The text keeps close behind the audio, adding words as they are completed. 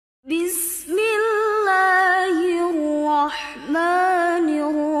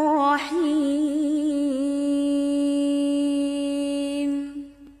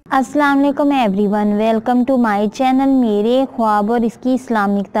अस्सलाम वालेकुम everyone, welcome to my channel मेरे ख्वाब और इसकी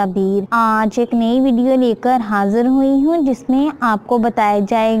इस्लामिक ताबीर। आज एक नई वीडियो लेकर हाजिर हुई हूँ जिसमें आपको बताया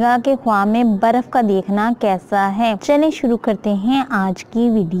जाएगा कि ख्वाब में बर्फ का देखना कैसा है। चलें शुरू करते हैं आज की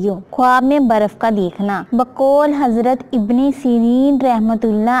वीडियो। ख्वाब में बर्फ का देखना। बकौल हजरत इब्ने सीरीन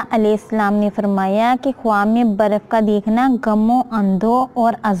रहमतुल्लाह अलैहिस्सलाम ने फरमाया कि ख्वाब में बर्फ का देखना गमों, अंधों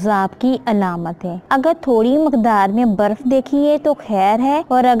और अजाब की अलामत है। अगर थोड़ी मकदार में बर्फ देखी है तो खैर है,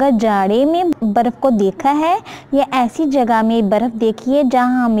 और अगर जाड़े में बर्फ को देखा है या ऐसी जगह में बर्फ देखी है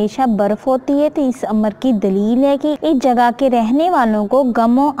जहाँ हमेशा बर्फ होती है तो इस अमर की दलील है कि इस जगह के रहने वालों को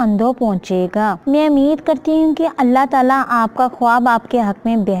गमों अंधों पहुँचेगा। मैं उम्मीद करती हूँ कि अल्लाह ताला आपका ख्वाब आपके हक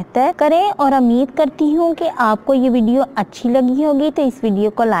में बेहतर करे, और उम्मीद करती हूँ कि आपको ये वीडियो अच्छी लगी होगी। तो इस वीडियो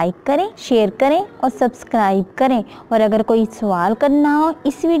को लाइक करें, शेयर करें और सब्सक्राइब करें। और अगर कोई सवाल करना हो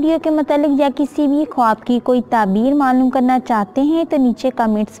इस वीडियो के मतलब या किसी भी ख्वाब की कोई ताबीर मालूम करना चाहते हैं तो नीचे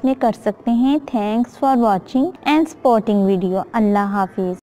कमेंट्स में कर सकते हैं। Thanks for watching and supporting video. Allah Hafiz.